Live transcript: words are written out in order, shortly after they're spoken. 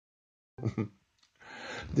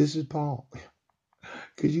This is Paul.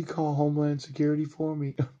 Could you call Homeland Security for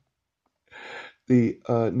me? The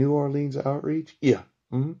New Orleans outreach? Yeah.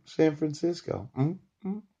 San Francisco.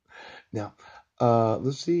 Now,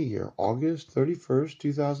 let's see here. August 31st,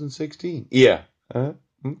 2016. Yeah. Mm.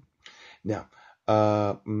 Now,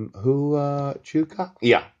 who, Chuka?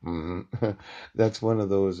 Yeah. That's one of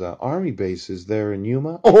those army bases there in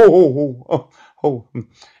Yuma.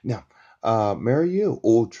 Now, marry you.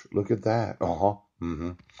 Oh, look at that. Uh-huh.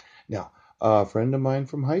 Now, a friend of mine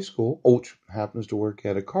from high school, happens to work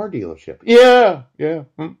at a car dealership. Yeah, yeah.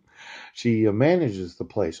 She manages the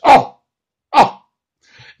place. Oh.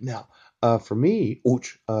 Now, for me,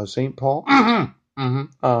 St. Paul,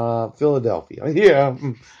 Philadelphia. Yeah,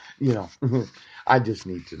 you know, I just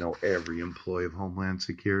need to know every employee of Homeland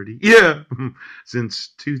Security. Yeah, since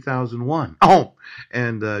 2001. Oh,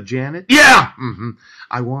 and Janet. Yeah,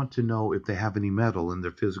 I want to know if they have any metal in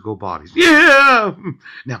their physical bodies. Yeah.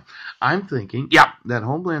 Now, I'm thinking, that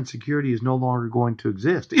Homeland Security is no longer going to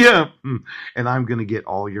exist. Yeah, and I'm going to get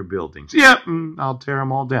all your buildings. Yeah, I'll tear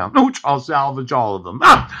them all down. I'll salvage all of them.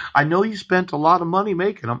 I know you spent a lot of money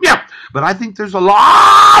making them. Yeah, but I think there's a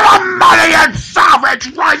lot of money in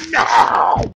salvage right now.